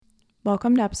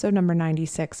Welcome to episode number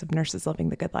 96 of Nurses Living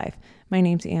the Good Life. My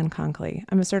name's Ann Conkley.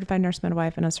 I'm a certified nurse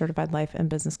midwife and a certified life and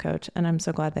business coach, and I'm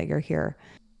so glad that you're here.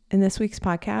 In this week's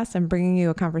podcast, I'm bringing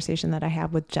you a conversation that I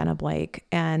have with Jenna Blake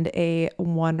and a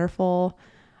wonderful,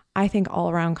 I think,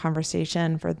 all-around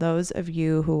conversation for those of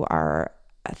you who are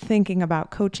thinking about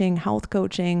coaching, health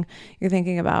coaching, you're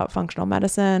thinking about functional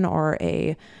medicine or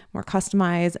a more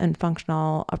customized and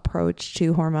functional approach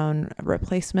to hormone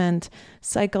replacement,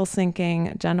 cycle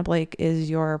syncing. Jenna Blake is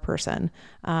your person.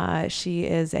 She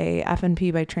is a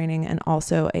FNP by training and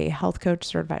also a health coach,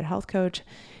 certified health coach.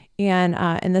 And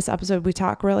in this episode, we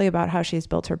talk really about how she's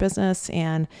built her business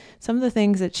and some of the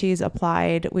things that she's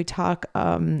applied. We talk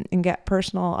and get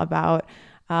personal about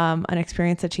an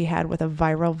experience that she had with a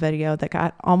viral video that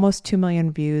got almost 2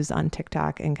 million views on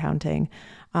TikTok and counting,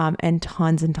 and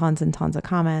tons and tons and tons of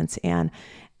comments. And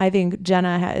I think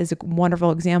Jenna is a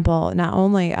wonderful example, not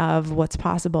only of what's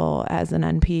possible as an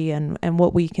NP and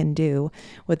what we can do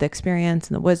with the experience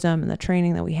and the wisdom and the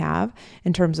training that we have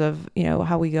in terms of,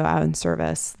 how we go out and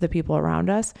service the people around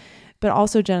us, but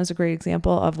also Jenna's a great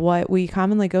example of what we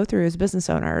commonly go through as business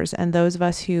owners and those of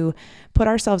us who put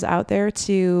ourselves out there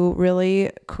to really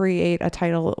create a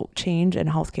tidal change in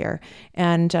healthcare.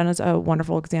 And Jenna's a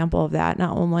wonderful example of that,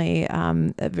 not only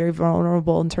very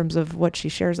vulnerable in terms of what she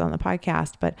shares on the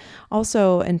podcast, but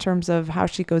also in terms of how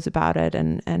she goes about it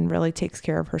and really takes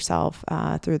care of herself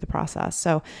through the process.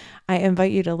 So I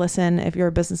invite you to listen. If you're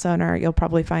a business owner, you'll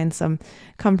probably find some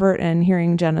comfort in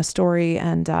hearing Jenna's story.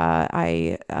 And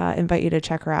I invite you to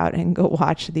check her out and go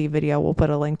watch the video. We'll put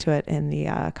a link to it in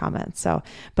the comments.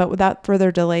 But without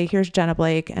further delay, here's Jenna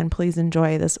Blake, and please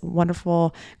enjoy this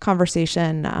wonderful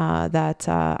conversation that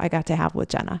I got to have with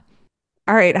Jenna.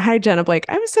 All right. Hi, Jenna Blake.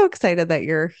 I'm so excited that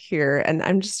you're here, and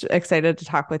I'm just excited to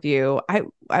talk with you.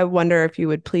 I wonder if you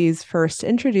would please first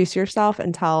introduce yourself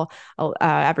and tell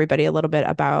everybody a little bit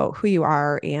about who you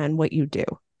are and what you do.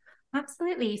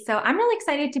 Absolutely. So I'm really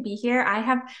excited to be here. I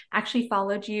have actually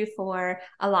followed you for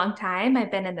a long time.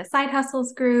 I've been in the Side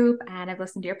Hustles group and I've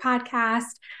listened to your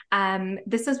podcast.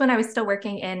 This was when I was still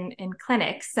working in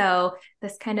clinics. So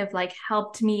this kind of like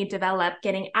helped me develop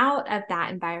getting out of that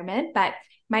environment. But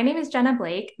my name is Jenna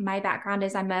Blake. My background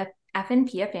is I'm a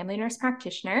FNP, a family nurse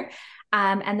practitioner.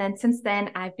 And then since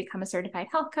then, I've become a certified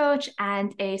health coach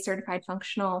and a certified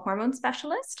functional hormone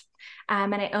specialist.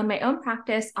 And I own my own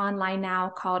practice online now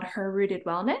called Her Rooted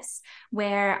Wellness,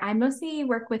 where I mostly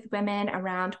work with women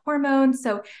around hormones.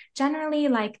 So generally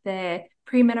like the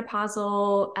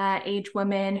premenopausal age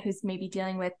woman who's maybe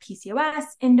dealing with PCOS,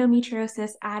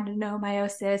 endometriosis,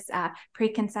 adenomyosis,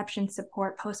 preconception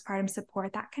support, postpartum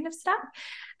support, that kind of stuff.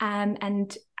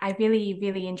 And I really,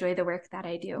 really enjoy the work that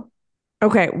I do.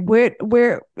 Okay,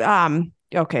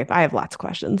 okay, I have lots of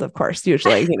questions, of course.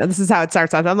 Usually, this is how it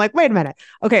starts off. I'm like, wait a minute.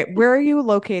 Okay, where are you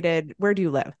located? Where do you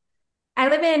live? I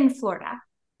live in Florida.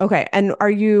 Okay, and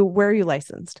where are you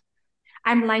licensed?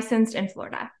 I'm licensed in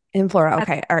Florida. In Florida. That's,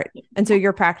 Okay, all right. And so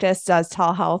your practice does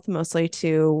telehealth mostly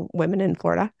to women in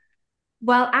Florida?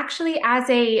 well, actually,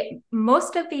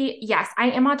 yes,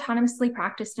 I am autonomously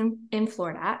practiced in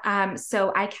Florida.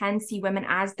 So I can see women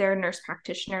as their nurse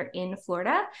practitioner in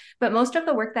Florida. But most of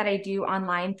the work that I do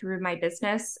online through my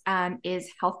business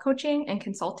is health coaching and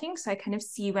consulting. So I kind of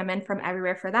see women from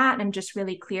everywhere for that. And I'm just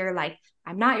really clear, like,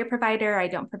 I'm not your provider. I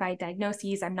don't provide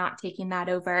diagnoses. I'm not taking that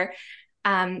over.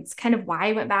 It's kind of why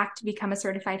I went back to become a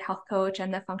certified health coach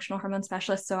and the functional hormone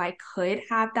specialist, so I could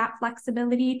have that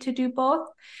flexibility to do both.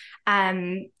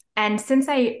 And since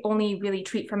I only really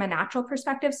treat from a natural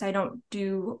perspective, so I don't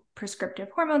do prescriptive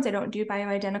hormones, I don't do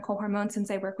bioidentical hormones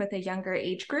since I work with a younger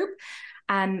age group.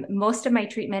 Most of my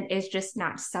treatment is just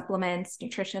not supplements,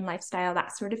 nutrition, lifestyle,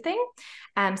 that sort of thing.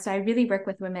 So I really work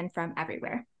with women from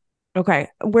everywhere. Okay.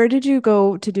 Where did you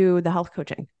go to do the health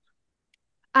coaching?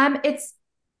 It's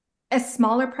a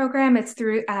smaller program. It's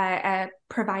through a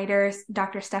provider,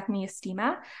 Dr. Stephanie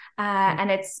Estima, and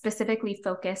it's specifically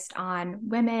focused on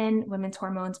women's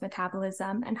hormones,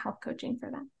 metabolism, and health coaching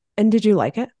for them. And did you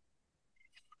like it?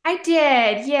 I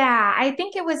did. Yeah. I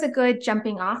think it was a good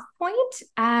jumping off point.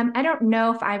 I don't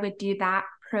know if I would do that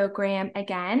program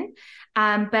again,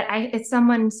 but it's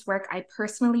someone's work I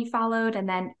personally followed, and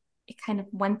then it kind of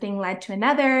one thing led to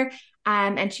another.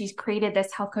 And she's created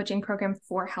this health coaching program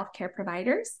for healthcare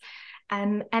providers.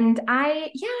 And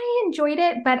I enjoyed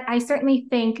it, but I certainly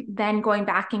think then going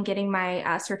back and getting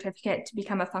my certificate to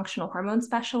become a functional hormone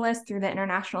specialist through the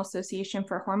International Association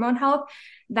for Hormone Health,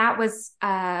 that was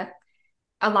a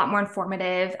lot more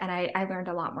informative. And I learned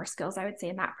a lot more skills, I would say,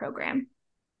 in that program.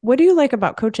 What do you like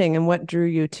about coaching and what drew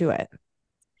you to it?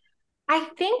 I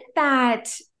think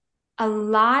that a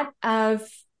lot of,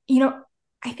 you know,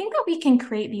 I think that we can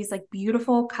create these like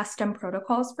beautiful custom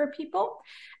protocols for people.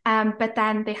 But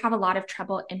then they have a lot of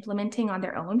trouble implementing on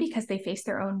their own because they face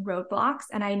their own roadblocks.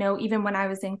 And I know even when I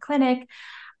was in clinic,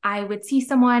 I would see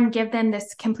someone, give them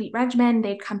this complete regimen.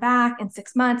 They'd come back in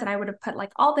 6 months and I would have put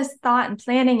like all this thought and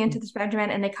planning into this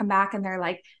regimen. And they come back and they're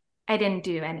like, I didn't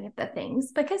do any of the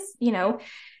things because,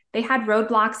 they had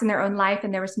roadblocks in their own life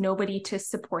and there was nobody to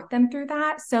support them through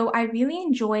that. So I really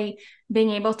enjoy being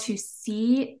able to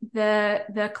see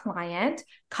the client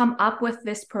come up with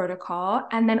this protocol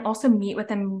and then also meet with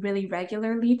them really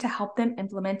regularly to help them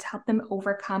implement, to help them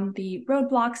overcome the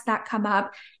roadblocks that come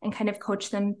up and kind of coach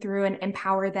them through and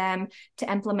empower them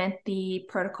to implement the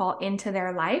protocol into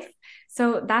their life.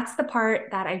 So that's the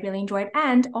part that I really enjoyed.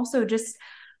 And also just,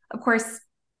 of course,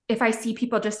 if I see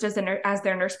people just as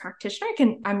their nurse practitioner,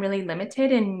 I'm really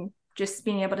limited in just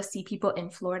being able to see people in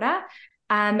Florida.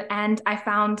 And I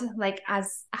found like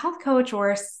as a health coach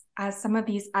or as some of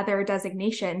these other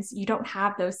designations, you don't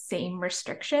have those same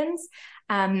restrictions.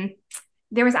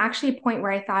 There was actually a point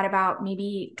where I thought about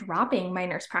maybe dropping my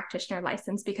nurse practitioner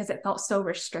license because it felt so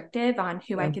restrictive on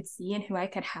who I could see and who I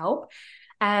could help.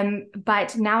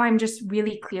 But now I'm just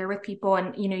really clear with people.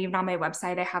 And, even on my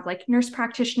website, I have like nurse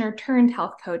practitioner turned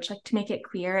health coach, like to make it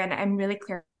clear. And I'm really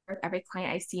clear with every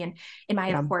client I see. And in my,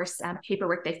 of course,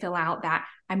 paperwork, they fill out that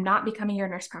I'm not becoming your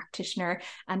nurse practitioner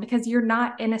because you're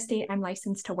not in a state I'm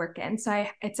licensed to work in. So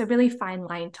it's a really fine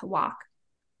line to walk.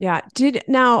 Yeah.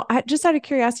 Just out of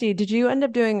curiosity, did you end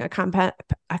up doing a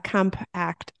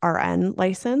compact RN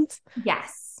license?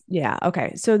 Yes. Yeah.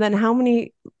 Okay. So then how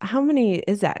many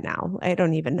is that now? I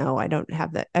don't even know. I don't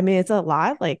have that. I mean, it's a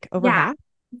lot, like over Yeah. half.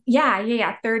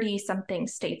 Yeah. 30 something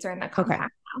states are in the Okay.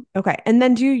 compact now. Okay. And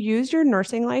then do you use your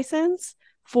nursing license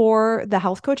for the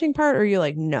health coaching part, or are you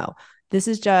like, no, this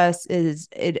is just is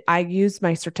it I use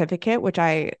my certificate, which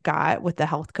I got with the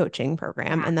health coaching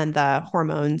program Yeah. and then the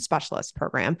hormone specialist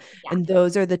program. Yeah. And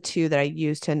those are the two that I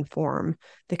use to inform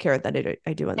the care that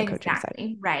I do on the coaching side.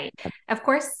 Exactly. Right. Of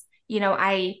course,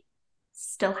 I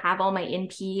still have all my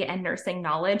NP and nursing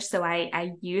knowledge. So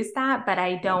I use that, but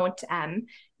I Yeah. don't,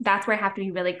 that's where I have to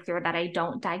be really clear that I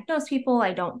don't diagnose people.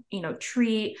 I don't,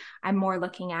 treat. I'm more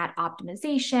looking at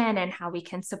optimization and how we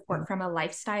can support Yeah. from a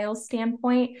lifestyle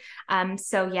standpoint.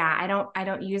 So yeah, I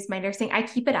don't use my nursing. I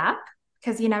keep it up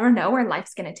because you never know where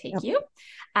life's going to take Yep.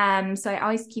 you. So I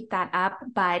always keep that up,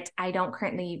 but I don't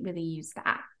currently really use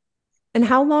that. And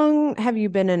how long have you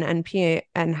been an NPA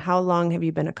and how long have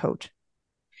you been a coach?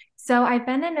 So I've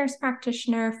been a nurse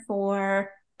practitioner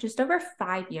for just over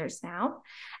 5 years now.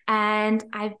 And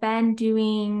I've been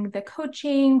doing the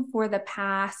coaching for the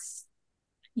past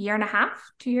year and a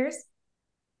half, 2 years.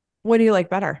 What do you like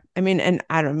better? I mean, and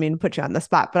I don't mean to put you on the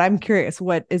spot, but I'm curious,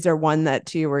 what is there one that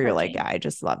to you where you're like, Coaching. yeah, I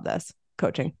just love this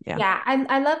coaching? Yeah. Yeah,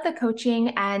 I love the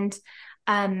coaching and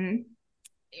um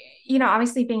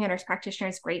obviously being a nurse practitioner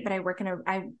is great, but I worked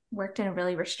in a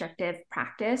really restrictive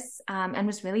practice and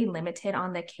was really limited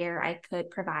on the care I could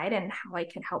provide and how I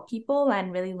could help people,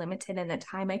 and really limited in the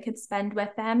time I could spend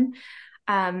with them.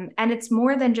 And it's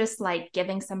more than just like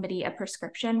giving somebody a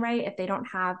prescription, right? If they don't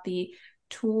have the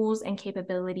tools and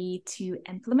capability to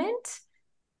implement,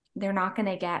 they're not going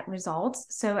to get results.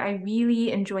 So I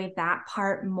really enjoyed that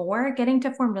part more, getting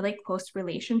to form really close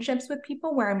relationships with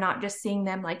people where I'm not just seeing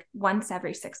them like once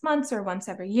every 6 months or once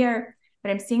every year, but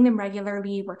I'm seeing them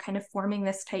regularly. We're kind of forming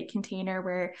this tight container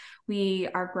where we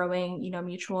are growing,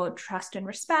 mutual trust and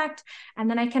respect. And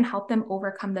then I can help them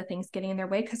overcome the things getting in their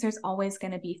way, because there's always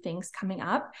going to be things coming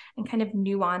up and kind of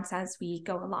nuance as we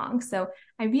go along. So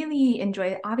I really enjoy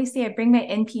it. Obviously, I bring my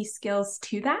NP skills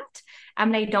to that.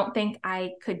 And I don't think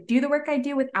I could do the work I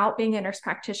do without being a nurse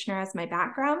practitioner as my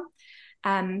background.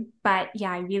 But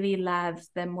yeah, I really love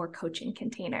the more coaching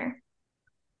container.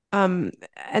 And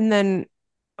then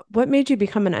what made you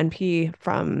become an NP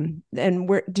from, and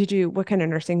what kind of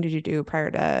nursing did you do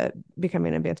prior to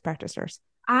becoming an advanced practice nurse?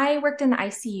 I worked in the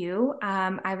ICU.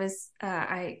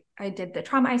 I did the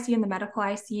trauma ICU and the medical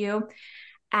ICU.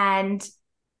 And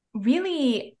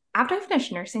really, after I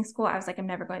finished nursing school, I was like, I'm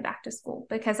never going back to school,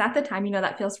 because at the time,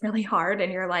 that feels really hard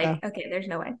and you're like, Yeah. okay, there's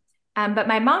no way. But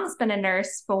my mom's been a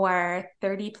nurse for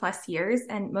 30 plus years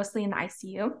and mostly in the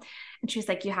ICU. And she was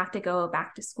like, you have to go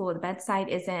back to school. The bedside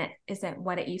isn't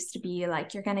what it used to be.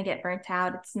 Like, you're going to get burnt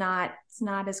out. It's not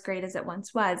as great as it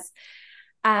once was.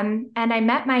 And I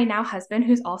met my now husband,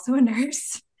 who's also a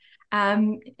nurse.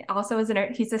 Also as a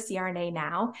nurse, he's a CRNA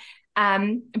now.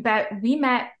 But we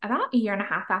met about a year and a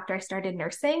half after I started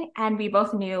nursing, and we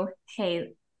both knew,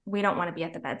 hey, we don't want to be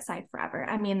at the bedside forever.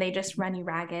 I mean, they just run you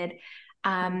ragged.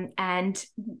 And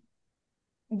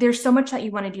there's so much that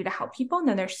you want to do to help people. And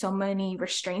then there's so many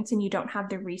restraints and you don't have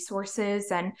the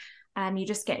resources, and you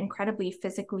just get incredibly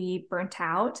physically burnt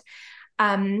out.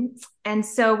 And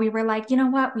so we were like, you know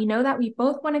what? We know that we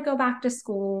both want to go back to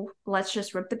school. Let's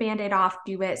just rip the Band-Aid off,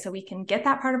 do it so we can get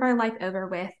that part of our life over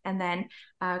with, and then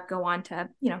go on to,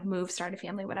 move, start a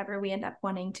family, whatever we end up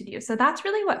wanting to do. So that's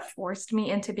really what forced me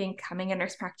into becoming a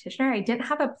nurse practitioner. I didn't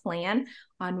have a plan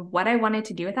on what I wanted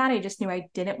to do with that. I just knew I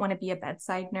didn't want to be a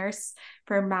bedside nurse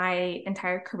for my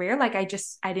entire career. Like I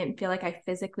didn't feel like I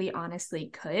physically,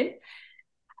 honestly could.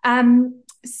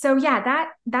 So yeah,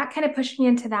 that kind of pushed me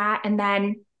into that. And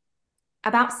then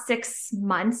about 6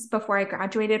 months before I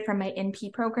graduated from my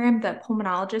NP program, the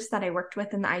pulmonologist that I worked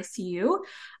with in the ICU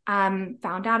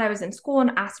found out I was in school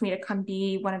and asked me to come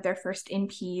be one of their first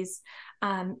NPs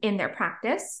in their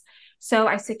practice. So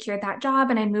I secured that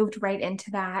job and I moved right into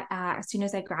that. As soon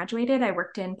as I graduated, I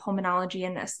worked in pulmonology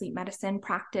and a sleep medicine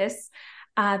practice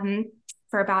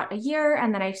for about a year.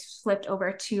 And then I flipped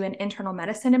over to an internal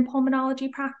medicine and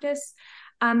pulmonology practice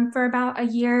for about a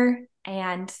year.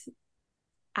 And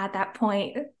at that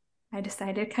point, I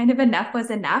decided kind of enough was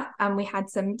enough. We had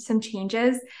some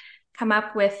changes come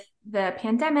up with the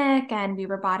pandemic, and we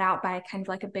were bought out by kind of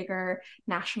like a bigger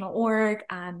national org.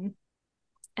 And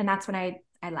that's when I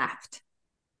left.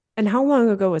 And how long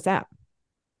ago was that?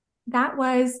 That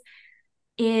was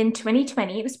in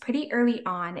 2020. It was pretty early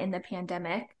on in the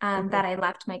pandemic that I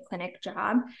left my clinic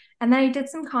job. And then I did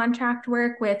some contract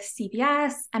work with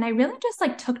CBS, and I really just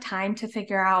like took time to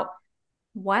figure out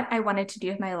what I wanted to do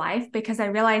with my life, because I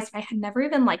realized I had never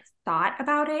even like thought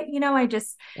about it. I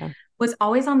just was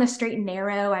always on the straight and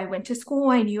narrow. I went to school.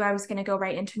 I knew I was going to go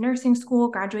right into nursing school,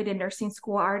 graduated nursing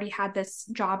school. I already had this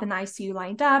job in the ICU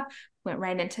lined up, went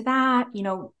right into that,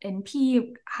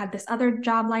 NP, had this other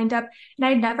job lined up. And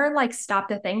I never like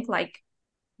stopped to think like,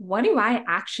 what do I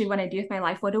actually want to do with my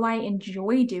life? What do I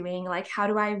enjoy doing? Like, how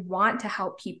do I want to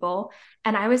help people?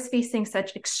 And I was facing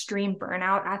such extreme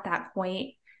burnout at that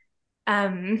point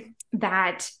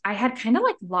that I had kind of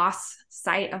like lost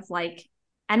sight of like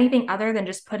anything other than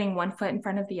just putting one foot in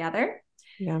front of the other.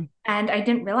 Yeah. And I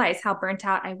didn't realize how burnt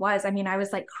out I was. I mean, I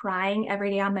was like crying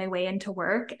every day on my way into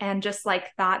work and just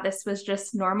like thought this was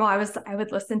just normal. I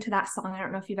would listen to that song. I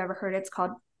don't know if you've ever heard it. It's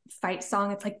called Fight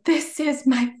Song. It's like, this is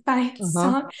my fight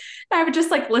song. And I would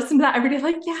just like listen to that every day,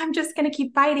 like, yeah, I'm just going to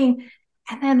keep fighting.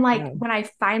 And then like when I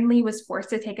finally was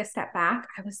forced to take a step back,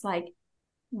 I was like,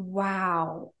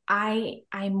 wow,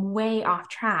 I'm way off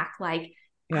track. Like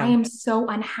I am so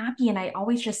unhappy. And I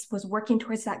always just was working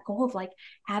towards that goal of like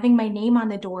having my name on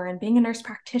the door and being a nurse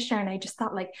practitioner. And I just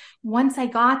thought like, once I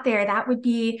got there, that would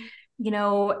be,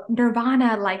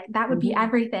 nirvana, like that would be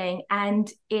everything.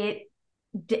 And it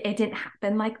didn't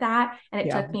happen like that. And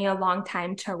it took me a long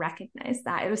time to recognize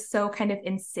that. It was so kind of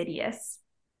insidious.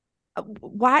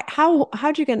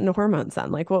 How'd you get into hormones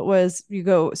then? Like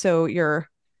so you're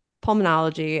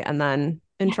pulmonology and then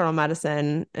internal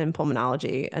medicine and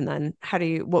pulmonology. And then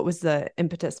what was the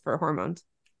impetus for hormones?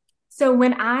 So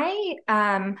when I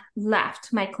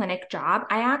left my clinic job,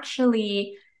 I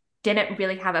actually didn't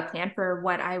really have a plan for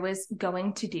what I was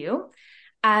going to do.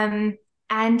 And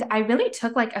I really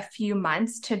took like a few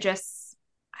months to just,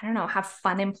 I don't know, have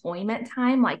fun employment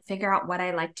time, like figure out what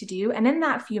I like to do. And in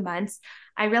that few months,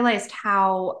 I realized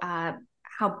how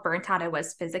burnt out I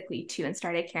was physically too, and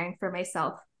started caring for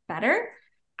myself better.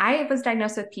 I was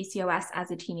diagnosed with PCOS as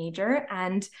a teenager,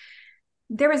 and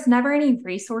there was never any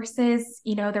resources,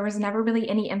 there was never really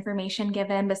any information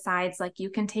given besides like you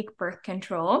can take birth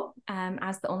control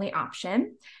as the only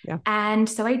option. Yeah. And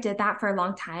so I did that for a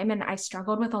long time, and I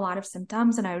struggled with a lot of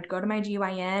symptoms, and I would go to my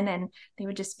GYN and they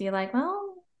would just be like,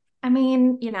 well, I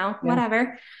mean,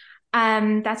 whatever.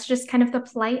 That's just kind of the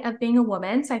plight of being a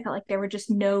woman. So I felt like there were just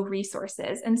no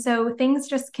resources. And so things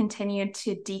just continued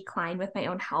to decline with my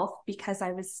own health because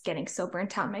I was getting so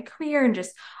burnt out in my career and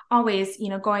just always,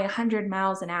 going 100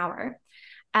 miles an hour.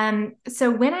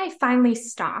 So when I finally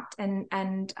stopped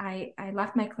and I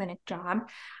left my clinic job,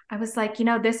 I was like,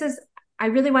 I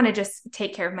really want to just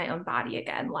take care of my own body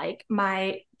again. Like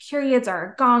my periods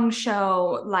are a gong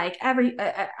show. Like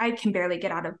I can barely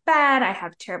get out of bed. I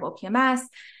have terrible PMS.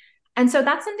 And so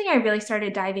that's something I really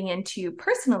started diving into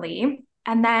personally.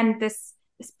 And then this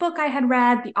book I had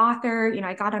read, the author,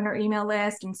 I got on her email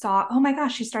list and saw, oh my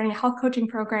gosh, she's starting a health coaching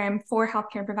program for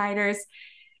healthcare providers.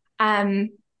 And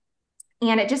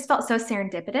it just felt so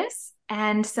serendipitous.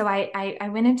 And so I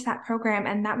went into that program,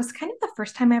 and that was kind of the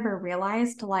first time I ever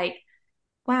realized like,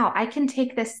 wow, I can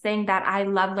take this thing that I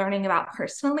love learning about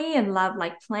personally and love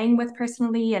like playing with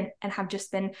personally and have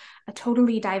just been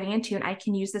totally diving into, and I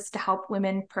can use this to help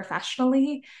women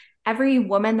professionally. every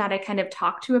woman that I kind of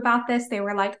talked to about this, they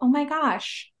were like, oh my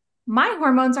gosh, my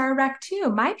hormones are a wreck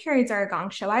too. My periods are a gong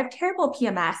show. I have terrible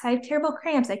PMS. I have terrible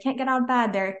cramps. I can't get out of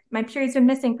bed. My period's been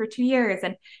missing for 2 years.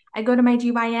 And I go to my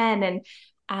GYN and,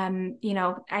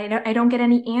 I don't get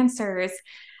any answers.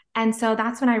 And so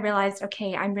that's when I realized,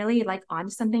 okay, I'm really like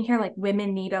onto something here. Like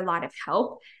women need a lot of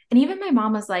help. And even my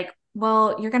mom was like,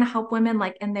 well, you're going to help women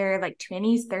like in their like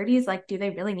 20s, 30s. Like, do they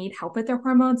really need help with their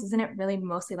hormones? Isn't it really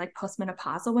mostly like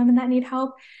postmenopausal women that need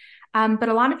help? But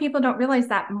a lot of people don't realize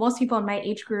that most people in my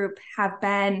age group have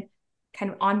been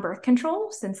kind of on birth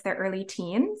control since their early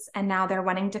teens, and now they're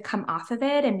wanting to come off of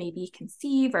it and maybe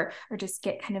conceive or just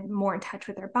get kind of more in touch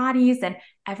with their bodies, and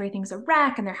everything's a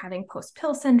wreck, and they're having post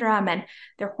pill syndrome, and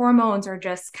their hormones are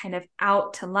just kind of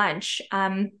out to lunch.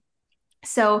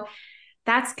 So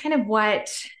that's kind of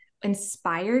what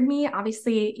inspired me.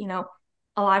 Obviously,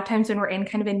 a lot of times when we're in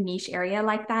kind of a niche area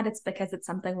like that, it's because it's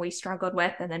something we struggled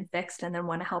with and then fixed and then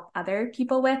want to help other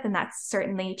people with. And that's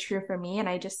certainly true for me. And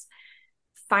I just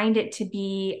find it to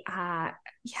be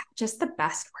just the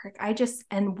best work.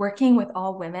 And working with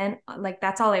all women, like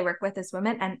that's all I work with is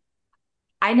women. And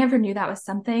I never knew that was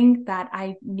something that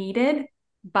I needed,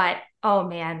 but oh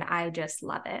man, I just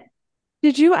love it.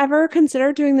 Did you ever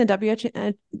consider doing the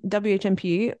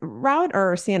WHMP route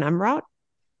or CNM route?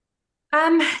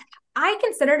 Um, I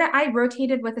considered it. I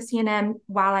rotated with a CNM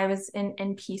while I was in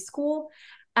NP school.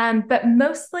 But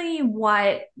mostly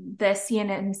what the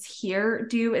CNMs here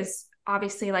do is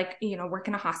obviously like, work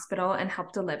in a hospital and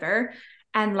help deliver.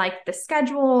 And like the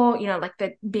schedule, like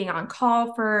the being on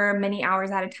call for many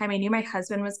hours at a time. I knew my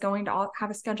husband was going to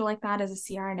have a schedule like that as a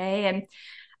CRNA.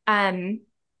 And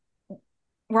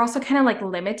we're also kind of like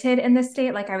limited in the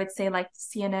state. Like I would say like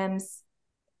CNMs,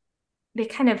 they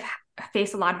kind of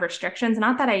face a lot of restrictions.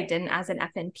 Not that I didn't as an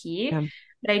FNP, Yeah.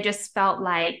 but I just felt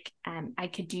like I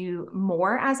could do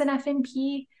more as an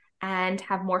FNP and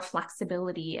have more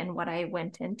flexibility in what I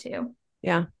went into.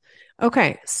 Yeah.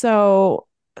 Okay. So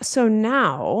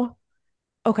now,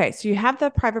 okay, so you have the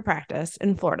private practice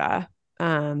in Florida,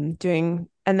 and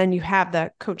then you have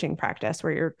the coaching practice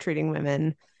where you're treating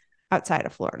women outside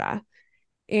of Florida.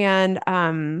 And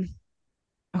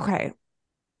okay,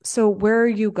 so where are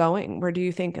you going? Where do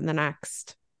you think in the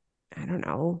next, I don't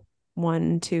know,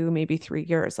 1, 2, maybe 3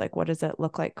 years? Like, what does it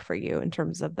look like for you in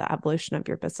terms of the evolution of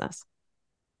your business?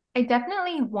 I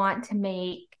definitely want to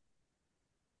make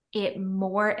it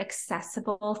more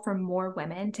accessible for more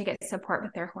women to get support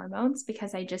with their hormones,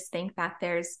 because I just think that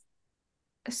there's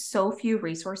so few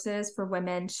resources for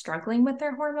women struggling with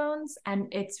their hormones, and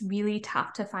it's really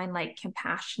tough to find like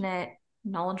compassionate,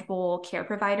 knowledgeable care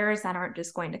providers that aren't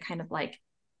just going to kind of like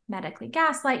medically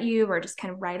gaslight you or just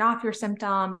kind of write off your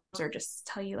symptoms or just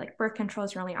tell you like birth control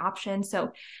is your only option.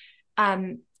 So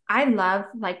um I love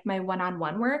like my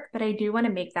one-on-one work, but I do want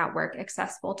to make that work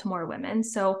accessible to more women.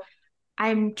 So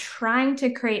I'm trying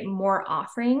to create more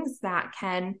offerings that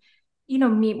can,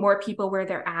 meet more people where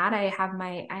they're at. I have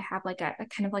like a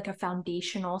kind of like a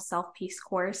foundational self-paced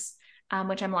course,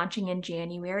 which I'm launching in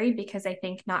January, because I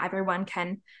think not everyone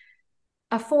can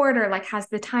afford or like has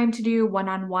the time to do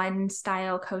one-on-one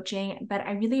style coaching, but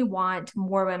I really want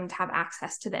more women to have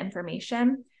access to the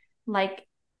information. Like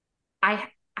I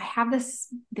I have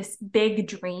this big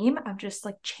dream of just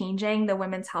like changing the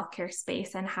women's healthcare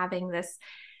space and having this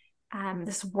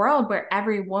world where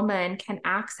every woman can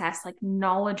access like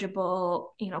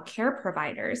knowledgeable, care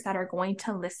providers that are going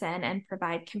to listen and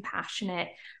provide compassionate,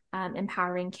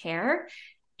 empowering care.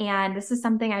 And this is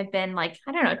something I've been like,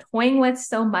 I don't know, toying with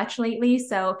so much lately.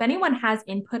 So if anyone has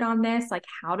input on this, like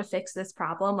how to fix this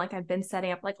problem, like I've been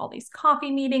setting up like all these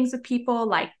coffee meetings with people,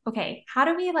 like, okay, how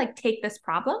do we like take this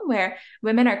problem where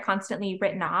women are constantly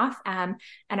written off, and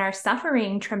are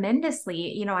suffering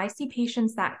tremendously? I see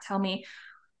patients that tell me,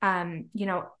 I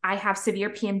have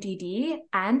severe PMDD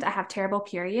and I have terrible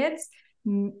periods.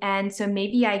 And so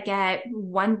maybe I get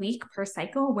 1 week per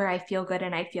cycle where I feel good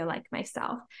and I feel like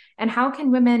myself. And how can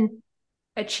women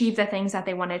achieve the things that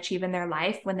they want to achieve in their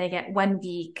life when they get 1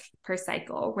 week per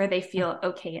cycle where they feel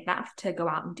okay enough to go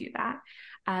out and do that?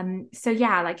 So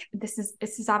yeah, like this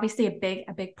is obviously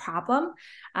a big problem.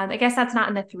 I guess that's not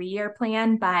in the 3-year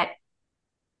plan, but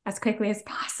as quickly as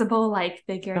possible, like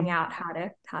figuring Um, out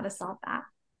how to solve that.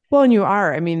 Well, and you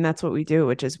are. I mean, that's what we do,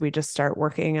 which is we just start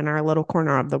working in our little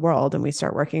corner of the world and we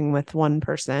start working with one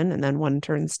person, and then one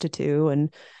turns to two,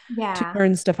 and two Yeah.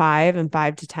 turns to five, and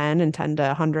five to 10, and 10 to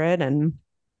 100, and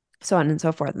so on and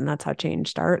so forth. And that's how change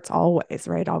starts always,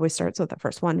 right? Always starts with the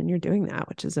first one. And you're doing that,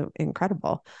 which is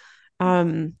incredible.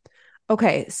 Um,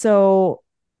 okay. So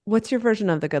what's your version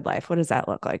of the good life? What does that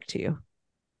look like to you?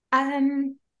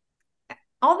 Um,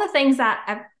 all the things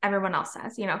that everyone else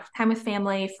says, you know, time with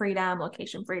family, freedom,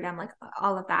 location freedom, like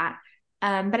all of that.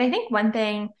 But I think one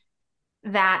thing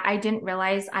that I didn't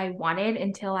realize I wanted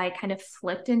until I kind of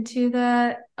flipped into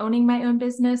the owning my own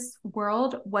business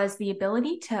world was the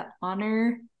ability to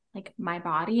honor like my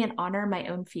body and honor my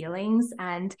own feelings.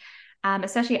 And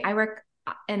especially, I work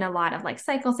in a lot of like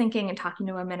cycle syncing and talking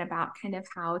to women about kind of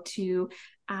how to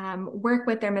work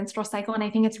with their menstrual cycle. And I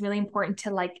think it's really important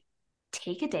to like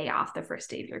take a day off the first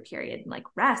day of your period and like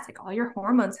rest, like all your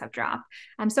hormones have dropped.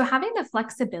 So having the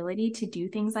flexibility to do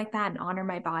things like that and honor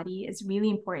my body is really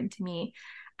important to me.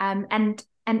 And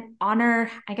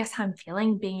honor, I guess, how I'm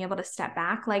feeling, being able to step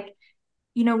back. Like,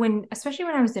 you know, especially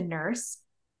when I was a nurse,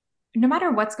 no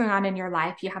matter what's going on in your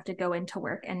life, you have to go into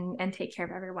work and take care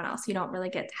of everyone else. You don't really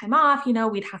get time off. You know,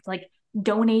 we'd have to like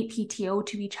donate PTO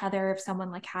to each other if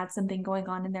someone like had something going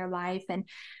on in their life. And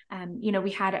you know,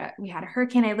 we had a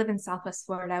hurricane. I live in Southwest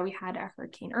Florida. We had a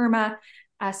Hurricane Irma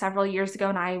several years ago,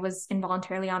 and I was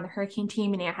involuntarily on the hurricane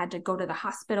team, and I had to go to the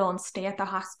hospital and stay at the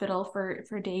hospital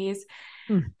for days.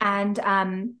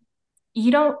 And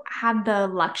you don't have the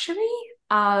luxury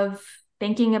of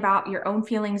thinking about your own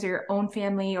feelings or your own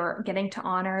family or getting to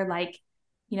honor like,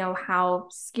 you know, how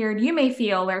scared you may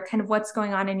feel or kind of what's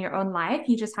going on in your own life.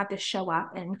 You just have to show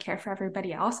up and care for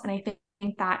everybody else. And I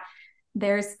think that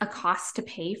there's a cost to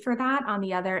pay for that on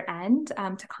the other end,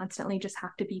 to constantly just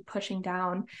have to be pushing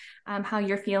down how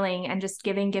you're feeling and just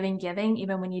giving,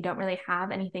 even when you don't really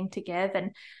have anything to give.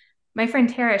 And my friend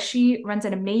Tara, she runs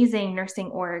an amazing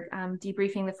nursing org,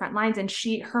 debriefing the front lines, and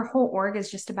her whole org is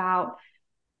just about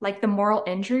like the moral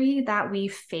injury that we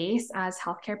face as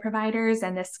healthcare providers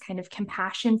and this kind of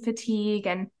compassion fatigue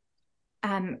and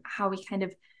how we kind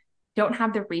of don't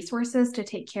have the resources to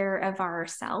take care of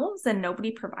ourselves and nobody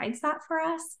provides that for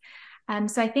us.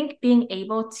 So I think being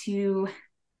able to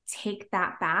take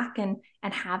that back and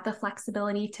have the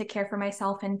flexibility to care for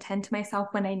myself and tend to myself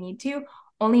when I need to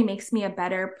only makes me a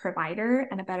better provider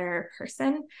and a better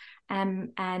person.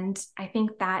 And I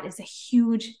think that is a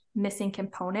huge missing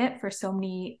component for so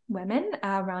many women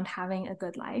around having a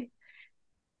good life.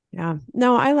 Yeah.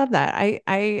 No, I love that.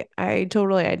 I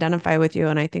totally identify with you.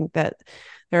 And I think that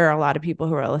there are a lot of people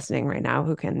who are listening right now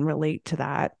who can relate to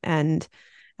that. And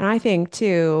I think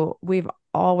too,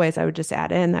 I would just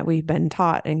add in that we've been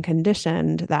taught and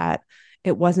conditioned that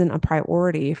it wasn't a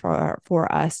priority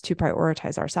for us to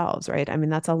prioritize ourselves, right? I mean,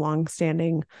 that's a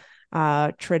longstanding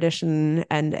tradition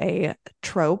and a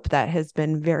trope that has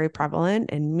been very prevalent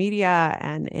in media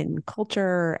and in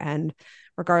culture. And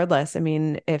regardless, I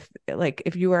mean, if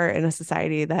you are in a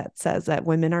society that says that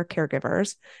women are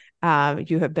caregivers,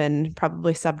 you have been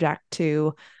probably subject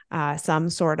to some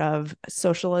sort of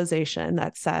socialization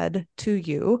that said to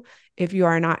you, if you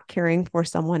are not caring for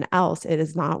someone else, it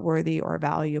is not worthy or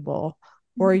valuable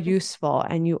or useful,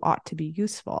 and you ought to be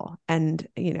useful and,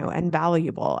 you know, and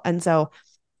valuable. And so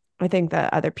I think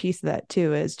the other piece of that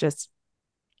too is just,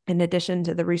 in addition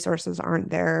to the resources aren't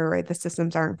there, right? The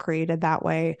systems aren't created that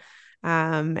way.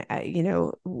 You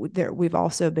know, we've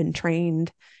also been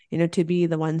trained, you know, to be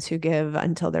the ones who give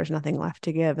until there's nothing left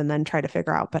to give, and then try to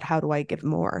figure out, but how do I give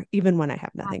more, even when I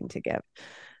have nothing to give?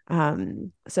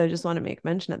 So I just want to make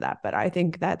mention of that. But I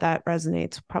think that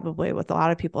resonates probably with a lot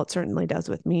of people. It certainly does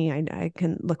with me. I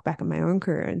can look back at my own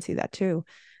career and see that too.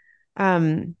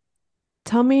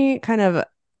 Tell me kind of,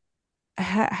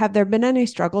 have there been any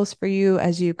struggles for you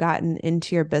as you've gotten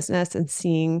into your business and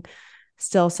seeing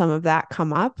still some of that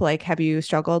come up? Like, have you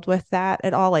struggled with that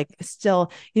at all? Like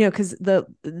still, you know, because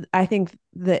I think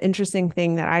the interesting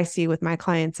thing that I see with my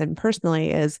clients and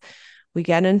personally is we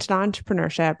get into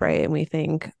entrepreneurship, right? And we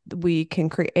think we can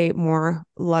create more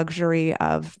luxury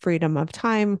of freedom of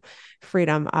time,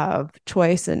 freedom of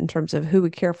choice in terms of who we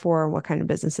care for and what kind of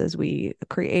businesses we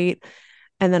create.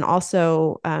 And then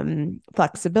also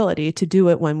flexibility to do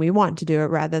it when we want to do it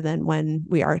rather than when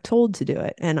we are told to do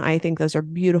it. And I think those are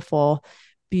beautiful,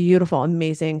 beautiful,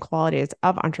 amazing qualities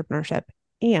of entrepreneurship.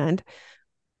 And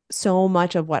so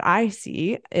much of what I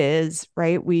see is,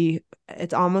 right,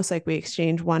 it's almost like we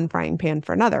exchange one frying pan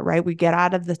for another, right? We get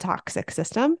out of the toxic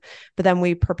system, but then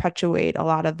we perpetuate a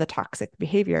lot of the toxic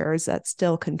behaviors that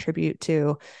still contribute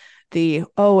to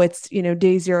it's, you know,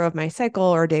 day 0 of my cycle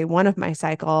or day 1 of my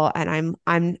cycle, and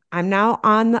I'm now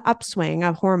on the upswing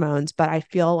of hormones, but I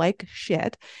feel like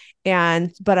shit.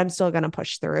 But I'm still going to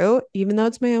push through, even though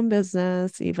it's my own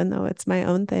business, even though it's my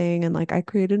own thing. And like, I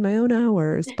created my own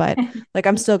hours, but like,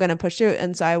 I'm still going to push through.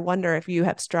 And so I wonder if you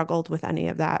have struggled with any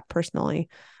of that personally.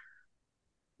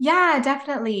 Yeah,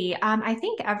 definitely. I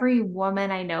think every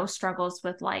woman I know struggles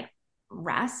with like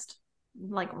rest.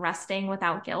 like resting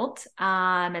without guilt,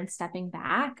 and stepping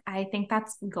back. I think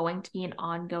that's going to be an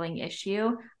ongoing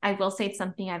issue. I will say it's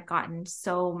something I've gotten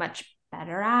so much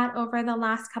better at over the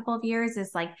last couple of years,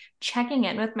 is like checking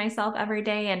in with myself every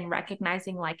day and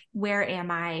recognizing like, where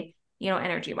am I,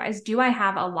 energy wise? Do I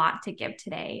have a lot to give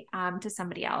today, to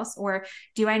somebody else? Or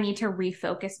do I need to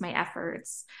refocus my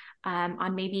efforts,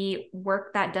 on maybe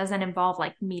work that doesn't involve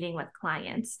like meeting with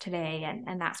clients today,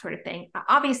 and that sort of thing.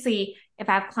 Obviously, if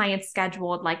I have clients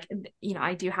scheduled, like,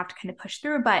 I do have to kind of push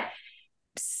through, but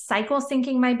cycle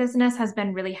syncing my business has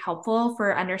been really helpful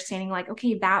for understanding like,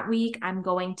 okay, that week I'm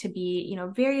going to be,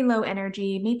 very low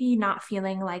energy, maybe not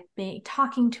feeling like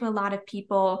talking to a lot of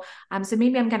people. So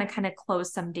maybe I'm going to kind of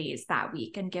close some days that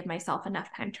week and give myself enough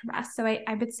time to rest. So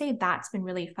I would say that's been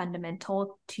really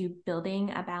fundamental to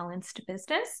building a balanced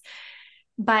business.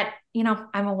 But,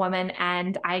 I'm a woman,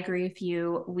 and I agree with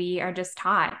you. We are just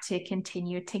taught to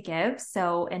continue to give.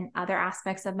 So in other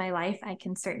aspects of my life, I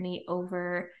can certainly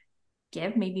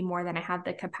give maybe more than I have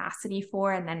the capacity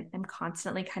for. And then I'm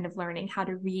constantly kind of learning how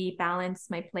to rebalance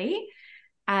my plate.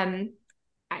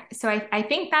 So I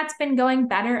think that's been going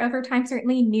better over time.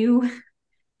 Certainly new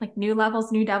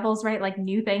levels, new devils, right? Like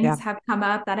new things Yeah. have come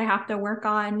up that I have to work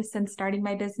on since starting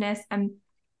my business.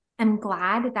 I'm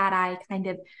glad that I kind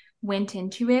of went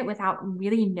into it without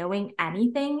really knowing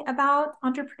anything about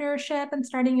entrepreneurship and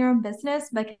starting your own business,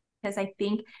 because I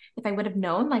think if I would have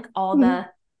known like all the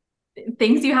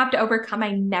things you have to overcome,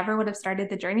 I never would have started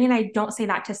the journey. And I don't say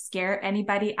that to scare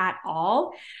anybody at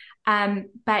all.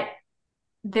 But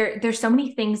there's so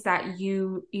many things that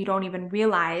you don't even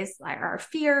realize, like, are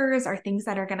fears, are things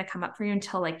that are going to come up for you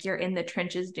until like you're in the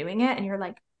trenches doing it. And you're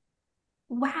like,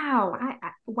 wow,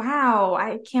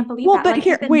 I can't believe Well, that. but Like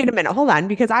here, even, wait a minute, hold on,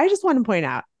 because I just want to point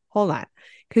out, hold on,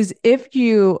 because if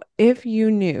you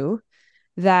knew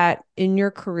that in your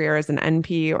career as an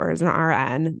NP or as an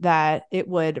RN, that it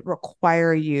would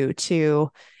require you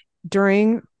to,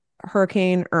 during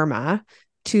Hurricane Irma,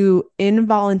 to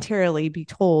involuntarily be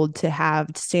told to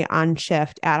stay on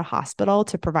shift at a hospital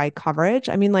to provide coverage.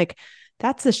 I mean, like,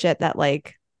 that's the shit that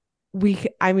like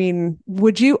I mean,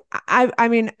 would you, I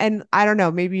mean, and I don't know,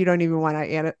 maybe you don't even want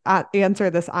to answer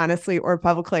this honestly or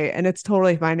publicly, and it's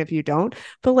totally fine if you don't,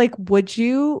 but like, would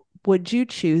you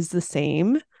choose the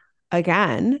same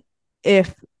again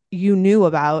if you knew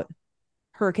about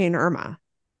Hurricane Irma?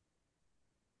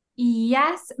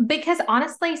 yes, because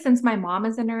honestly, since my mom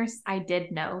is a nurse, I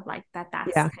did know like that's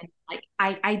Yeah. kind of like,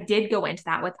 I did go into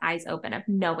that with eyes open of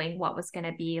knowing what was going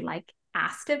to be like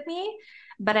asked of me.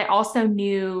 But I also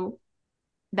knew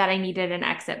that I needed an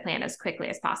exit plan as quickly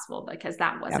as possible, because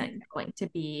that Yeah. wasn't going to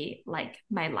be like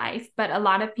my life. But a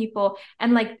lot of people,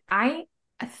 and like, I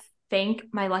thank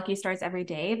my lucky stars every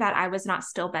day that I was not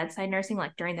still bedside nursing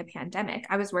like during the pandemic.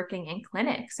 I was working in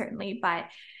clinic, certainly, but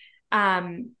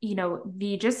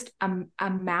the just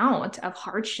amount of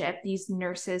hardship these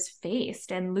nurses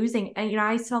faced, and losing, and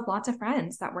I still have lots of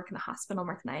friends that work in the hospital,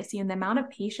 work in the ICU, and the amount of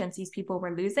patients these people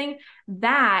were losing,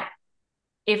 that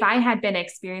if I had been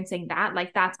experiencing that,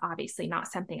 like, that's obviously not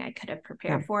something I could have Yeah.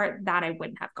 prepared for, that I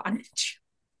wouldn't have gone into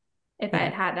if I Yeah.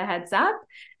 had had a heads up.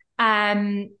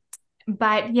 Um,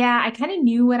 but yeah, I kind of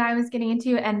knew what I was getting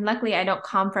into. And luckily, I don't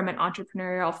come from an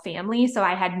entrepreneurial family. So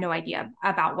I had no idea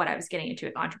about what I was getting into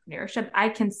with entrepreneurship. I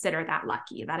consider that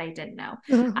lucky that I didn't know.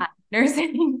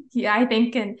 Nursing, yeah, I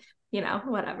think, and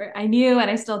whatever. I knew and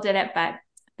I still did it, but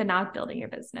not building your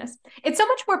business. It's so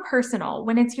much more personal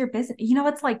when it's your business.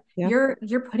 It's like Yeah.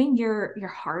 you're putting your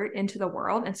heart into the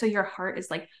world. And so your heart is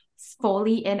like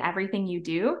fully in everything you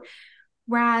do.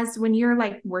 Whereas when you're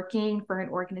like working for an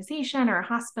organization or a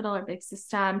hospital or big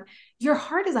system, your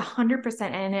heart is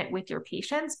 100% in it with your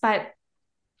patients, but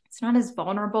it's not as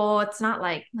vulnerable. It's not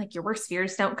like your worst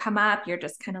fears don't come up. You're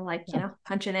just kind of like, Yeah.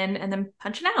 punching in and then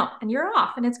punching out, and you're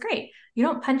off, and it's great. You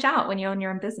don't punch out when you own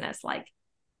your own business. Like,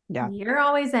 Yeah. you're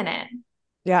always in it.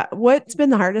 Yeah. What's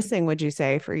been the hardest thing, would you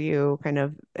say, for you kind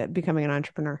of becoming an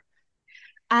entrepreneur?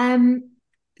 Um,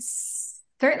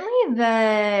 Certainly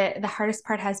the hardest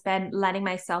part has been letting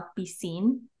myself be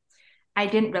seen. I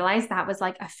didn't realize that was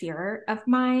like a fear of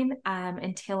mine,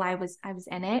 until I was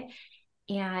in it.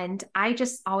 And I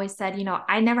just always said,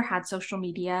 I never had social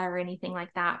media or anything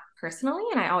like that personally.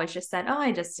 And I always just said, oh,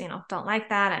 I just, don't like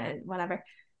that, and whatever.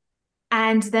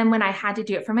 And then when I had to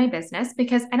do it for my business,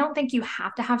 because I don't think you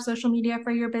have to have social media for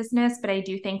your business, but I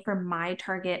do think for my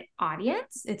target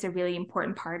audience, it's a really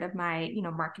important part of my,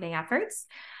 marketing efforts.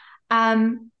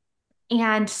 Um,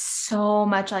 and so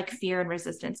much like fear and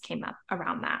resistance came up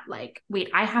around that. Like,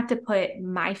 wait, I have to put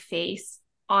my face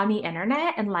on the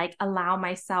internet and like allow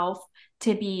myself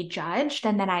to be judged.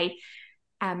 And then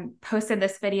posted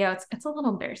this video. It's a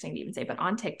little embarrassing to even say, but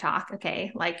on TikTok.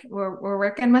 Okay. Like we're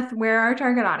working with where our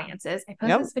target audience is. I posted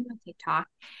Yep. this video on TikTok.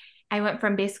 I went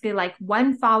from basically like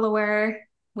one follower,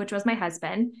 which was my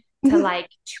husband, to like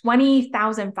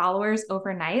 20,000 followers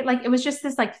overnight. Like it was just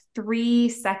this like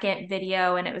 3-second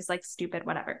video and it was like stupid,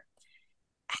 whatever.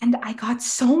 And I got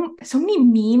so many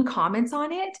mean comments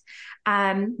on it.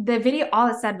 The video, all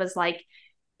it said was like,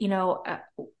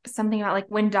 something about like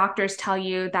when doctors tell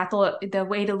you that the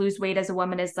way to lose weight as a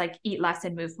woman is like eat less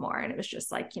and move more. And it was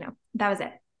just like, that was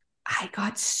it. I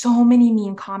got so many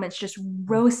mean comments just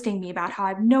roasting me about how I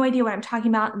have no idea what I'm talking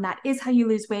about. And that is how you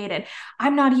lose weight. And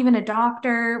I'm not even a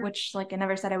doctor, which like I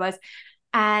never said I was.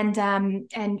 And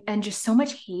just so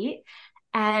much hate.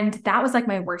 And that was like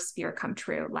my worst fear come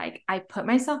true. Like I put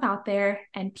myself out there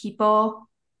and people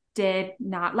did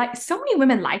not like, so many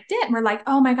women liked it and were like,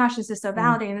 oh my gosh, this is so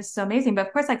Yeah. validating. This is so amazing. But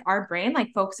of course, like our brain like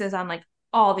focuses on like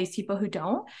all these people who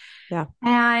don't. Yeah.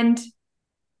 And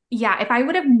yeah, if I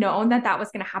would have known that that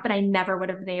was going to happen, I never would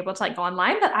have been able to like go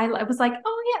online. But I was like,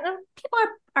 oh yeah, people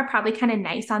are probably kind of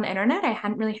nice on the internet. I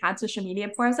hadn't really had social media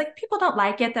before. I was like, people don't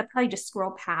like it. They'll probably just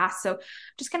scroll past. So I'm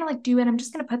just going to like do it. I'm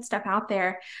just going to put stuff out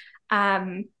there.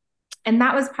 And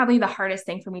that was probably the hardest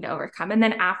thing for me to overcome. And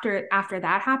then after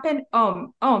that happened,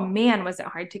 oh man, was it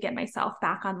hard to get myself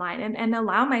back online and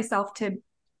allow myself to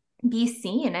be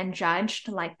seen and judged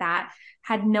like that.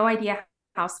 Had no idea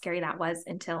how scary that was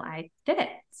until I did it.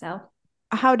 So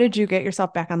How did you get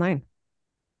yourself back online?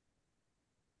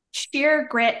 sheer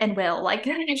grit and will. Like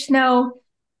there's no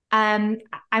I'm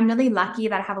really lucky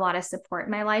that I have a lot of support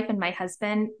in my life. And my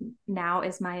husband now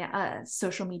is my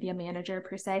social media manager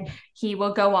per se. He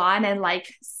will go on and like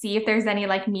see if there's any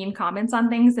like mean comments on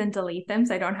things and delete them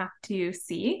so I don't have to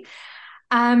see.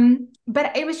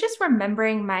 But it was just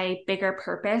remembering my bigger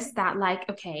purpose that like,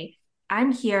 okay,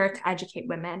 I'm here to educate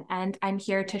women and I'm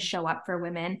here to show up for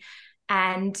women.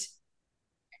 And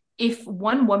if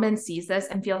one woman sees this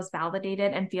and feels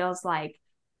validated and feels like,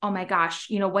 oh my gosh,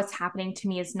 what's happening to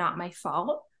me is not my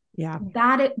fault. Yeah.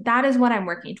 That is what I'm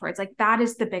working towards. Like that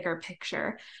is the bigger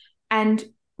picture. And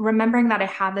remembering that I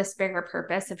have this bigger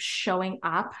purpose of showing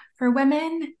up for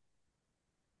women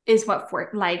is what for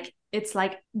like it's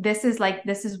like this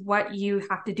is what you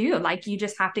have to do. Like you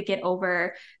just have to get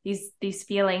over these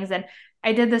feelings. And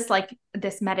I did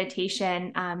this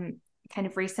meditation kind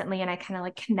of recently, and I kind of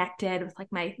like connected with like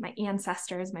my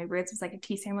ancestors, my roots. It was like a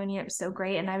tea ceremony. It was so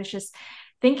great. And I was just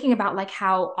thinking about like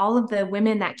how all of the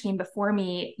women that came before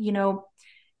me,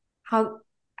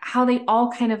 how they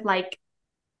all kind of like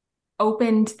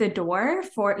opened the door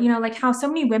for like how so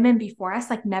many women before us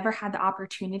like never had the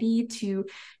opportunity to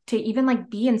even like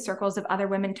be in circles of other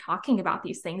women talking about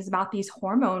these things, about these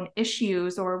hormone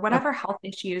issues or Yep. whatever health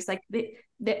issues. Like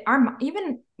our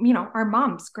even our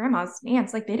moms, grandmas,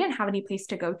 aunts, like they didn't have any place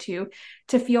to go to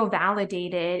feel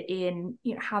validated in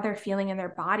how they're feeling in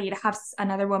their body, to have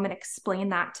another woman explain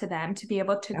that to them, to be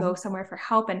able to Yeah. go somewhere for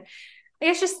help. And I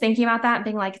guess just thinking about that and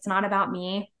being like, it's not about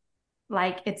me.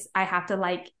 Like I have to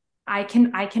like I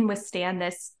can withstand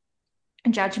this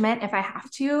judgment if I have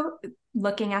to.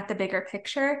 Looking at the bigger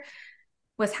picture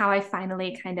was how I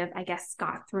finally kind of, I guess,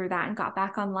 got through that and got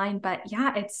back online. But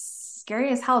yeah, it's scary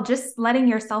as hell. Just letting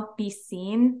yourself be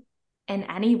seen in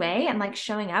any way and like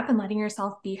showing up and letting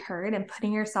yourself be heard and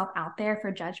putting yourself out there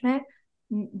for judgment.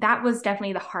 That was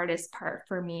definitely the hardest part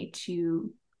for me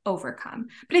to overcome.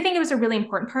 But I think it was a really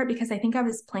important part because I think I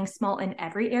was playing small in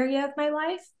every area of my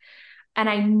life. And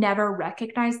I never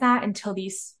recognized that until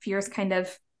these fears kind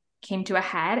of came to a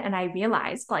head. And I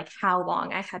realized like how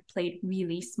long I had played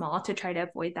really small to try to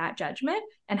avoid that judgment,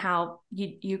 and how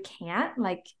you can't,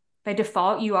 like by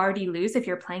default, you already lose if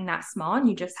you're playing that small, and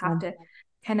you just have to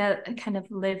kind of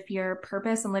live your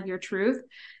purpose and live your truth.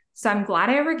 So I'm glad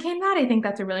I overcame that. I think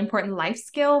that's a really important life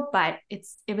skill, but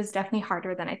it was definitely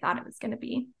harder than I thought it was going to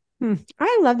be.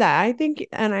 I love that. I think,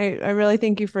 and I really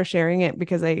thank you for sharing it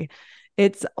because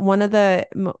it's one of the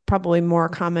probably more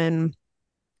common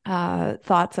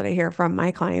thoughts that I hear from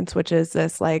my clients, which is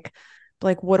this like,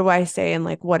 what do I say? And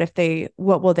like, what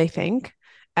will they think?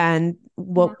 And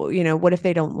Yeah. what if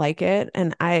they don't like it?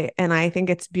 And I think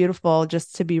it's beautiful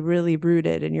just to be really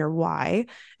rooted in your why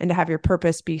and to have your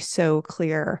purpose be so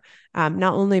clear.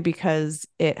 Not only because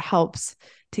it helps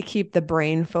to keep the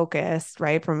brain focused,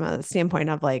 right? From a standpoint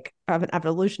of an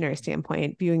evolutionary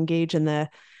standpoint, if you engage in the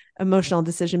emotional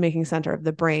decision-making center of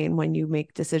the brain when you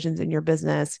make decisions in your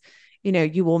business,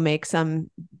 you will make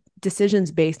some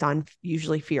decisions based on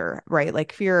usually fear, right?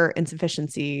 Like fear,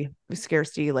 insufficiency,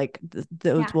 scarcity, like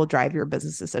those Yeah. will drive your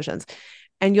business decisions.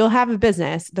 and you'll have a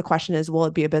business. The question is, will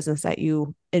it be a business that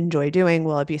you enjoy doing?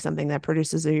 Will it be something that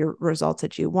produces the results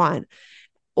that you want?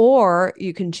 Or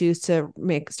you can choose to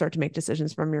start to make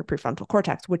decisions from your prefrontal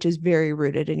cortex, which is very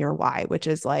rooted in your why, which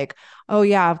is like, oh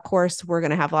yeah, of course we're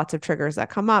going to have lots of triggers that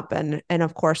come up, and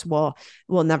of course we'll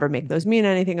never make those mean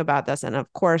anything about this, and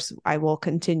of course I will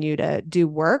continue to do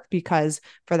work because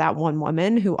for that one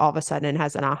woman who all of a sudden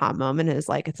has an aha moment and is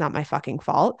like, it's not my fucking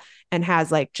fault, and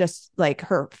has like just like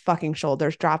her fucking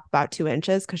shoulders drop about 2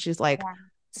 inches because she's like, Yeah.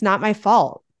 it's not my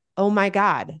fault. Oh my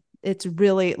God, it's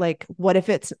really like, what if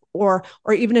it's, or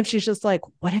even if she's just like,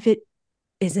 what if it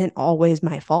isn't always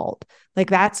my fault? Like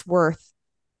that's worth,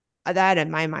 that in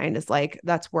my mind is like,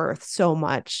 that's worth so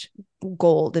much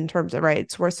gold in terms of, right,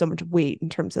 it's worth so much weight in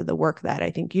terms of the work that I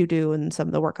think you do and some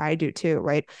of the work I do too,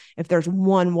 right? If there's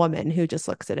one woman who just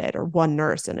looks at it, or one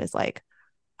nurse and is like,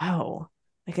 oh,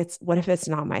 like, it's, what if it's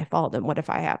not my fault, and what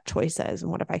if I have choices,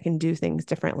 and what if I can do things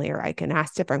differently, or I can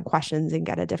ask different questions and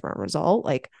get a different result?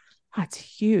 Like, that's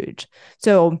huge.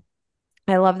 So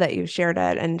I love that you shared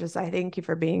it, and just I thank you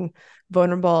for being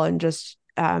vulnerable and just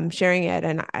sharing it.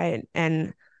 I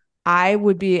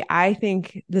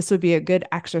think this would be a good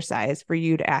exercise for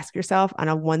you to ask yourself on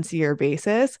a once a year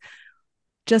basis,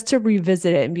 just to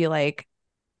revisit it and be like,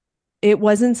 it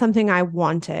wasn't something I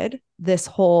wanted. This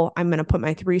whole, I'm going to put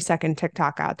my 3-second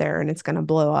TikTok out there and it's going to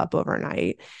blow up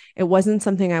overnight. It wasn't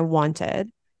something I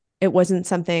wanted. It wasn't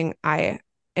something I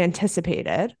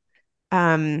anticipated.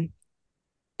 Um,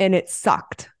 and it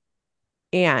sucked.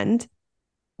 And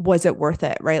was it worth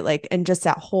it? Right. Like, and just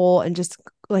that whole, and just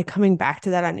like coming back to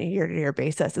that on a year to year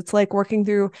basis. It's like working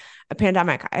through a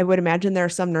pandemic. I would imagine there are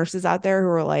some nurses out there who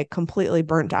are like completely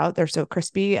burnt out. They're so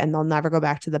crispy and they'll never go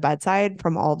back to the bedside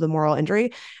from all of the moral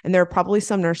injury. And there are probably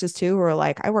some nurses too who are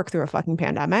like, I work through a fucking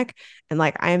pandemic and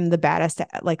like I'm the baddest,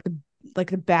 like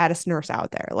the baddest nurse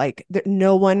out there. Like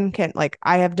no one can, like,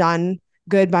 I have done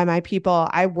good by my people.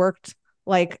 I worked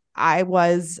like I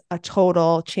was a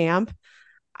total champ.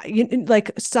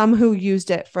 Like some who used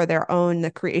it for their own,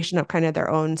 the creation of kind of their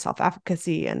own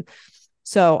self-efficacy. And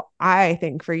so I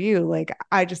think for you, like,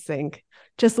 I just think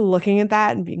just looking at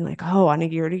that and being like, oh, on a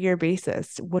year to year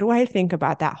basis, what do I think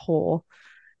about that whole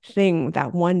thing,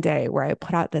 that one day where I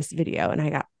put out this video and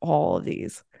I got all of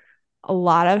these, a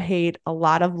lot of hate, a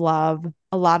lot of love,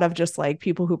 a lot of just like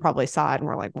people who probably saw it and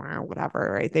were like, wow,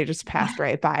 whatever, right? They just passed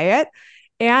right by it.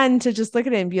 And to just look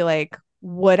at it and be like,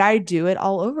 would I do it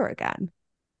all over again?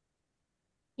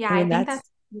 Yeah, I I mean, think that's,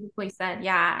 that's beautifully said.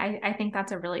 Yeah, I think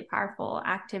that's a really powerful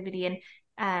activity.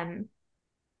 And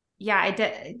yeah, I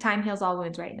did time heals all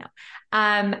wounds right now.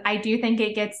 I do think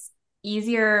it gets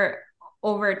easier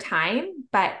over time,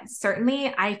 but certainly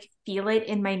I feel it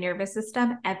in my nervous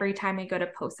system every time I go to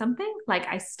post something. Like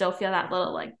I still feel that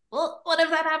little like, well, what if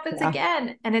that happens yeah.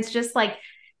 again? And it's just like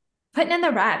putting in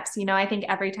the reps. I think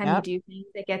every time you Yep. do things,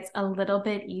 it gets a little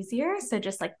bit easier. So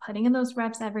just like putting in those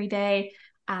reps every day,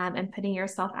 and putting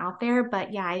yourself out there.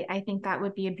 But yeah, I think that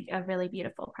would be a really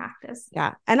beautiful practice.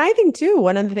 Yeah. And I think too,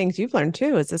 one of the things you've learned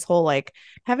too is this whole like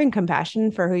having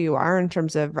compassion for who you are in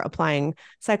terms of applying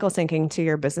cycle syncing to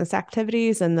your business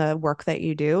activities and the work that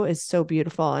you do is so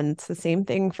beautiful. And it's the same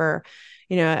thing for,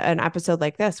 an episode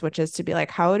like this, which is to be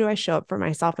like, how do I show up for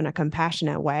myself in a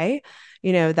compassionate way,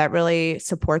 that really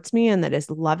supports me and that is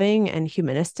loving and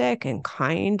humanistic and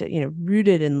kind,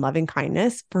 rooted in loving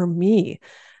kindness for me,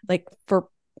 like for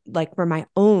my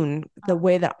own, the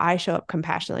way that I show up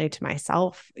compassionately to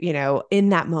myself, in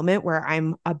that moment where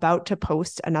I'm about to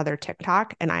post another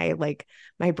TikTok and I like,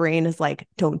 my brain is like,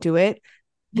 don't do it.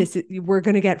 We're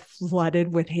going to get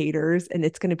flooded with haters and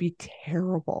it's going to be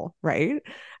terrible. Right.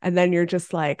 And then you're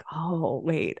just like, oh,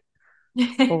 wait,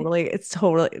 it's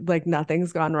totally like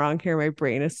nothing's gone wrong here. My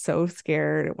brain is so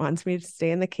scared. It wants me to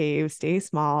stay in the cave, stay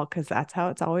small, because that's how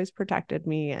it's always protected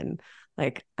me. And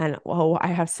like, and oh, I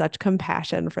have such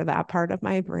compassion for that part of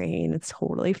my brain. It's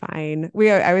totally fine.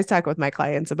 I always talk with my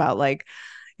clients about like,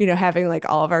 having like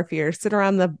all of our fears sit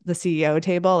around the CEO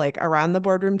table, like around the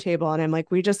boardroom table. And I'm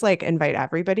like, we just like invite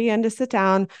everybody in to sit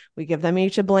down. We give them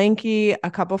each a blankie,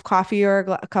 a cup of coffee or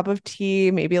a cup of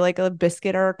tea, maybe like a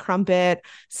biscuit or a crumpet,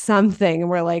 something. And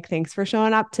we're like, thanks for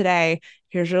showing up today.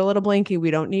 Here's your little blankie.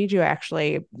 We don't need you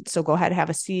actually. So go ahead,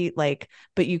 have a seat. Like,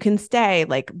 but you can stay.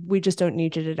 Like, we just don't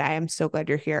need you today. I'm so glad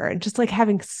you're here. And just like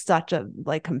having such a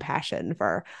like compassion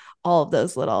for all of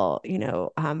those little,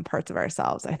 parts of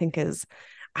ourselves, I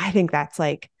think that's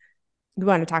like, we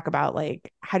want to talk about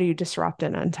like, how do you disrupt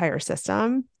an entire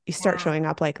system? You start Yeah, showing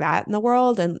up like that in the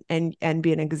world and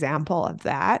be an example of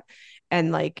that.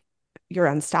 And like, you're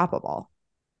unstoppable.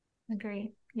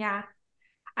 agree. Yeah.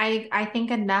 I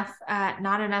think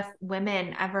not enough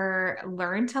women ever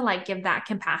learn to like give that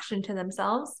compassion to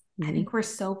themselves. I Mhm. think we're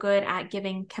so good at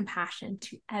giving compassion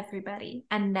to everybody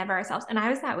and never ourselves. And I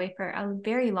was that way for a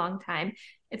very long time.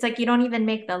 It's like you don't even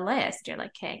make the list. You're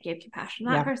like, okay, give compassion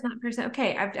to Yeah. that person.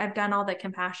 Okay, I've done all the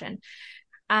compassion.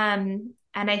 And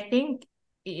I think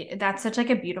that's such like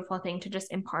a beautiful thing to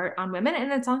just impart on women.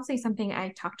 And it's honestly something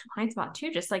I talk to clients about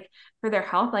too, just like for their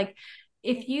health. Like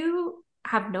if you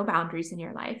have no boundaries in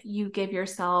your life, you give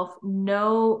yourself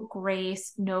no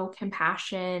grace, no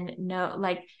compassion, no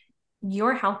like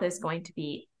your health is going to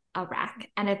be a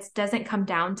wreck. And it doesn't come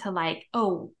down to like,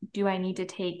 oh, do I need to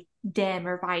take DIM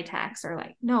or Vitex or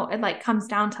like, no, it like comes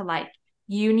down to like,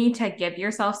 you need to give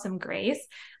yourself some grace.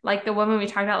 Like the woman we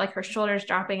talked about, like her shoulders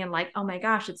dropping and like, oh my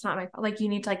gosh, it's not my fault. Like you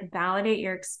need to like validate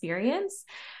your experience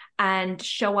and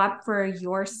show up for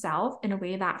yourself in a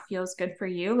way that feels good for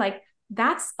you. Like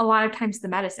that's a lot of times the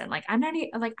medicine. Like I'm not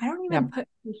like I don't Yeah. even put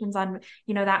patients on,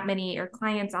 that many or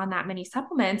clients on that many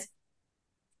supplements.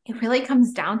 It really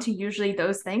comes down to usually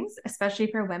those things, especially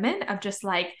for women, of just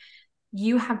like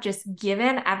you have just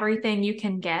given everything you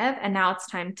can give and now it's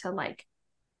time to like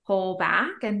pull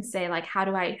back and say like how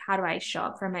do I show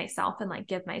up for myself and like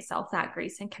give myself that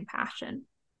grace and compassion.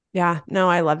 Yeah, no,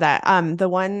 I love that. The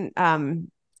one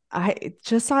I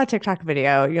just saw a TikTok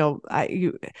video,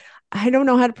 I don't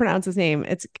know how to pronounce his name.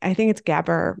 I think it's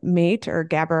Gabber Mate or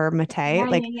Gabber Mate. Yeah, yeah,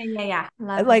 Like yeah, yeah, yeah.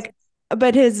 Love his. like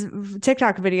but his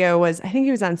TikTok video was, I think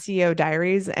he was on CEO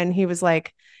Diaries, and he's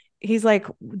like,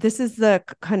 this is the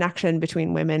connection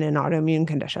between women and autoimmune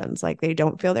conditions. Like they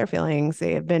don't feel their feelings.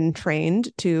 They have been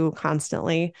trained to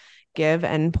constantly give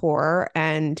and pour,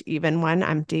 and even when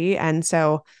empty. And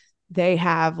so they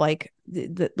have like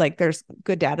there's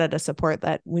good data to support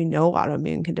that we know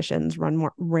autoimmune conditions run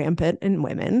more rampant in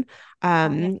women. Oh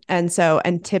yeah.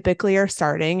 And typically are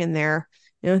starting in their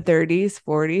 30s,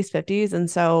 40s, 50s.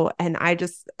 And so, and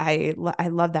I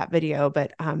love that video,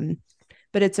 but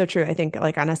it's so true. I think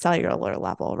like on a cellular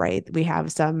level, right? We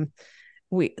have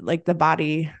we like the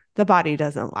body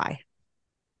doesn't lie.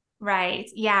 Right.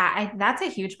 Yeah. That's a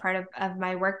huge part of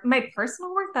my work, my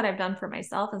personal work that I've done for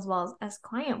myself as well as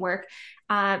client work,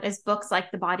 is books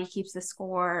like The Body Keeps the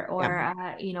Score Yeah.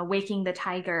 or, Waking the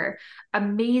Tiger.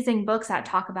 Amazing books that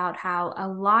talk about how a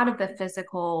lot of the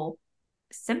physical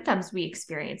symptoms we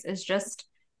experience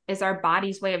is our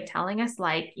body's way of telling us,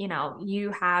 like, you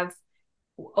have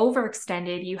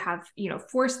overextended, you have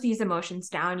forced these emotions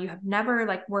down, you have never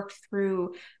like worked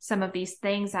through some of these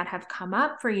things that have come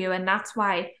up for you, and that's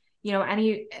why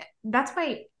any that's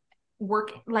why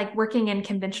working in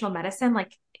conventional medicine,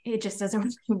 like it just doesn't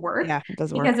really work, Yeah, it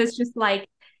doesn't because work. it's just like,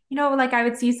 like I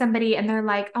would see somebody and they're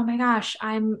like, oh my gosh,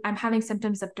 I'm having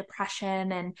symptoms of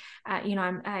depression, and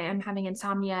I'm having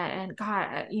insomnia, and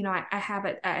God, I have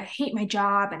it, I hate my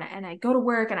job, and I go to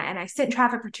work, and I sit in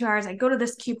traffic for 2 hours, I go to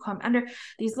this cubicle, I'm under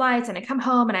these lights, and I come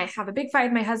home and I have a big fight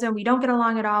with my husband, we don't get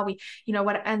along at all, we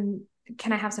what, and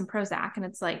can I have some Prozac? And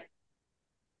it's like,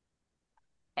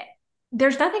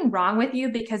 there's nothing wrong with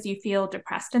you because you feel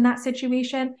depressed in that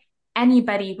situation.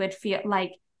 Anybody would feel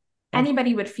like Yeah.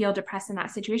 anybody would feel depressed in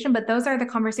that situation, but those are the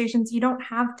conversations you don't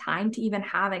have time to even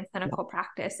have in Yeah. clinical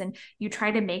practice, and you try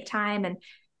to make time and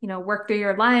work through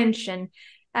your lunch and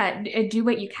do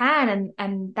what you can,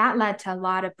 and that led to a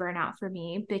lot of burnout for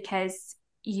me because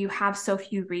you have so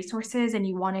few resources and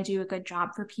you want to do a good job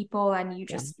for people and you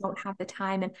Yeah. just don't have the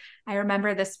time. And I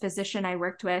remember this physician I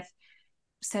worked with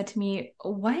said to me,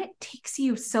 what takes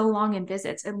you so long in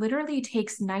visits? It literally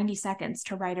takes 90 seconds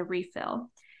to write a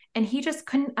refill. And he just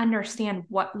couldn't understand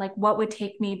what would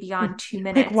take me beyond two Like,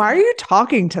 minutes. why are And you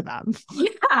talking to them?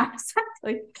 yeah,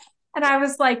 exactly. And I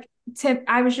was like,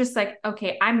 I was just like,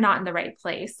 okay, I'm not in the right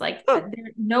place. Like,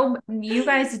 no, you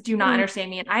guys do not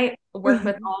understand me. And I work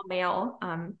with all male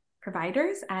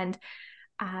providers, and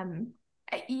um,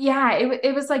 yeah,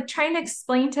 it was like trying to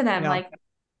explain to them, Yeah. like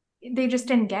they just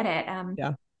didn't get it.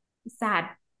 Yeah. Sad.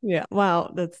 Yeah.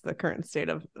 Well, that's the current state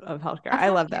of healthcare. Of I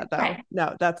love healthcare, that though. right?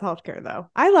 No, that's healthcare though.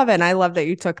 I love it. And I love that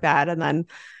you took that and then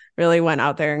really went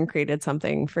out there and created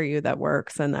something for you that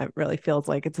works and that really feels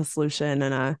like it's a solution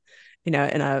and in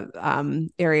a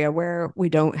area where we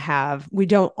don't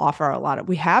offer a lot of,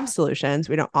 we have solutions.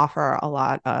 We don't offer a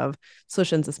lot of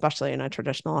solutions, especially in a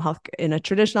traditional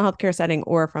healthcare setting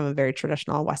or from a very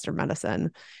traditional Western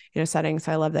medicine, setting.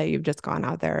 So I love that you've just gone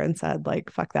out there and said like,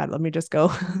 fuck that. Let me just go,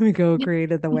 let me go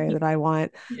create it the way that I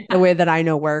want, the Yeah. way that I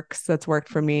know works, that's worked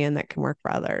for me and that can work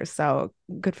for others. So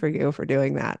good for you for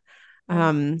doing that.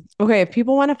 Okay. If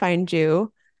people want to find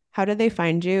you, how do they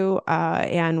find you?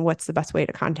 And what's the best way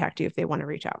to contact you if they want to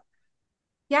reach out?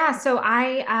 Yeah, so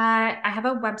I have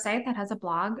a website that has a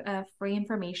blog of free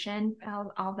information,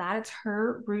 all that. It's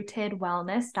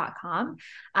herrootedwellness.com.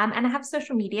 And I have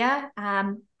social media.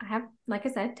 I have, like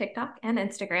I said, TikTok and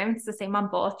Instagram. It's the same on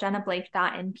both,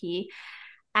 jennablake.np.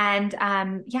 And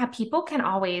yeah, people can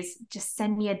always just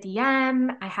send me a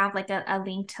DM. I have like a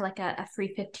link to like a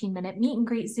free 15-minute meet and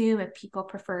greet Zoom if people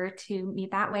prefer to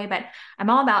meet that way. But I'm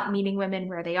all about meeting women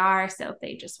where they are. So if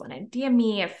they just want to DM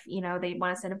me, if they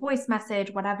want to send a voice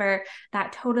message, whatever,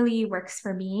 that totally works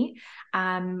for me.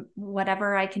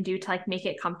 Whatever I can do to like make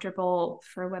it comfortable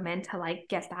for women to like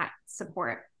get that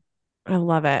support. I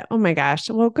love it. Oh my gosh.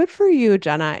 Well, good for you,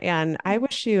 Jenna. And I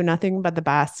wish you nothing but the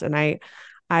best. And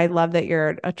I love that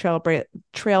you're a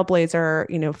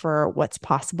trailblazer, for what's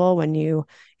possible when you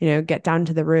get down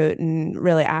to the root and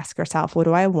really ask yourself, what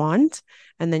do I want?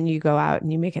 And then you go out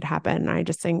and you make it happen. And I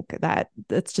just think that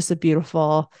it's just a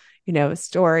beautiful,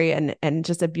 story and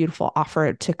just a beautiful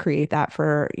offer to create that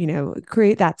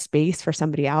create that space for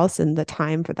somebody else and the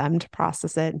time for them to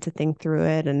process it and to think through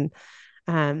it. And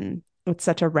it's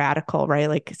such a radical, right?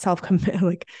 Like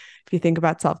like if you think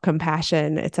about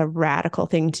self-compassion, it's a radical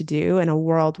thing to do in a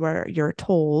world where you're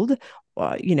told,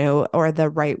 or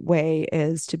the right way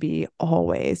is to be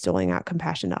always doling out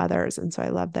compassion to others. And so I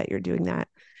love that you're doing that.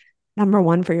 Number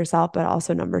one for yourself, but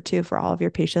also number two for all of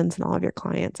your patients and all of your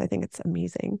clients. I think it's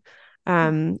amazing.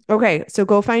 Okay. So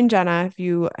go find Jenna if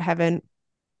you haven't.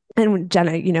 And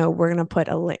Jenna, we're going to put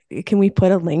a link. Can we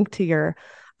put a link to your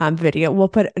video? We'll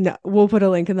put a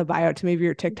link in the bio to maybe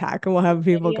your TikTok and we'll have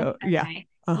people Video? go. Yeah. Okay.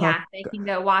 Uh-huh. Yeah, they can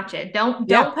go watch it. Don't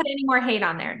Yeah. don't put any more hate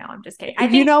on there. No, I'm just kidding. I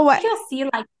You think know what? you'll see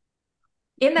like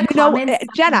in the comments.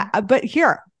 Jenna, but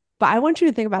I want you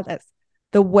to think about this.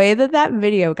 The way that that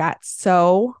video got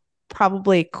so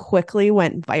probably quickly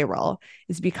went viral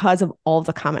is because of all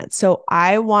the comments. So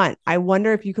I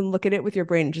wonder if you can look at it with your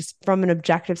brain just from an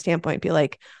objective standpoint, be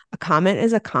like, a comment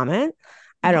is a comment.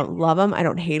 I Yeah. don't love them. I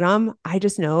don't hate them. I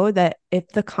just know that if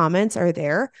the comments are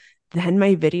there, then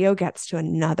my video gets to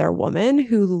another woman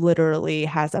who literally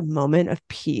has a moment of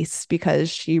peace because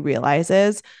she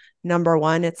realizes, number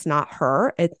one, it's not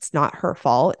her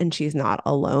fault, and she's not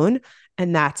alone.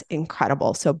 And that's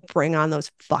incredible. So bring on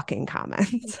those fucking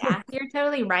comments. Yeah, you're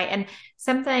totally right. And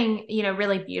something,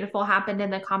 really beautiful happened in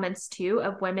the comments too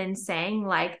of women saying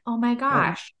like, "Oh my Good.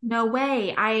 gosh, no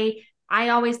way. I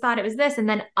always thought it was this." And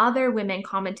then other women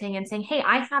commenting and saying, "Hey,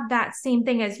 I have that same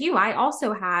thing as you. I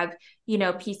also have,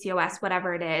 PCOS,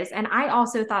 whatever it is. And I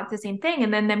also thought the same thing."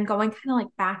 And then them going kind of like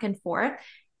back and forth.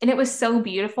 And it was so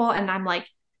beautiful. And I'm like,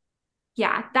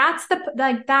 yeah, that's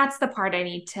the part I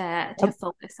need to Yep.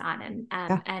 focus on and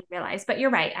Yeah. and realize. But you're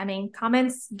right. I mean,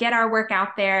 comments get our work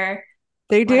out there,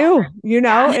 They whatever. do,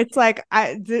 Yeah. it's like,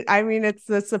 I mean,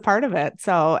 it's a part of it.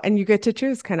 So, and you get to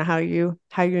choose kind of how you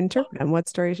interpret them, what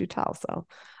stories you tell. So,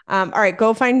 all right,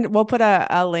 we'll put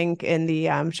a link in the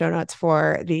show notes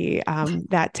for the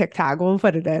that TikTok. We'll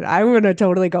put it in. I'm gonna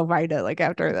totally go find it like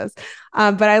after this.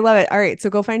 But I love it. All right, so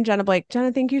go find Jenna Blake.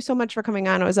 Jenna, thank you so much for coming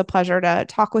on. It was a pleasure to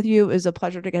talk with you. It was a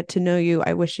pleasure to get to know you.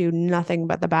 I wish you nothing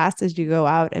but the best as you go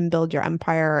out and build your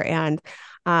empire and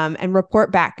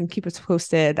report back and keep us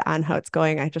posted on how it's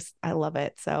going. I love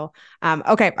it. So,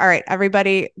 okay. All right,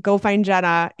 everybody go find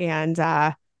Jenna and,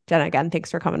 Jenna, again,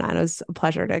 thanks for coming on. It was a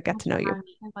pleasure to get to know you. It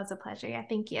was a pleasure. Yeah,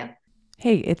 thank you.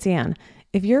 Hey, it's Ann.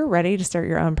 If you're ready to start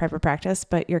your own private practice,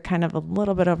 but you're kind of a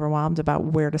little bit overwhelmed about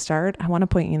where to start, I want to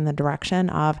point you in the direction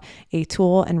of a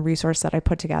tool and resource that I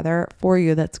put together for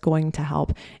you that's going to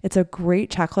help. It's a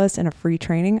great checklist and a free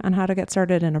training on how to get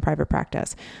started in a private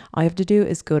practice. All you have to do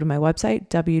is go to my website,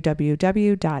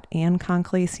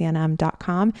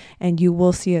 www.annconkleycnm.com, and you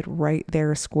will see it right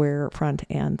there, square, front,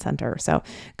 and center. So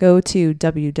go to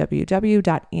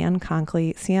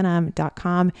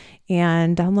www.annconkleycnm.com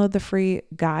and download the free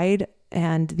guide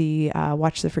and the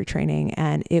watch the free training,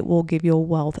 and it will give you a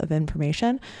wealth of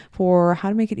information for how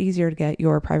to make it easier to get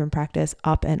your private practice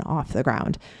up and off the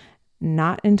ground.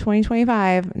 Not in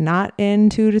 2025, not in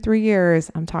 2 to 3 years.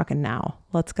 I'm talking now.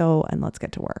 Let's go and let's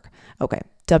get to work. Okay,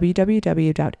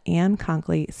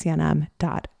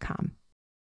 www.annconkleycnm.com.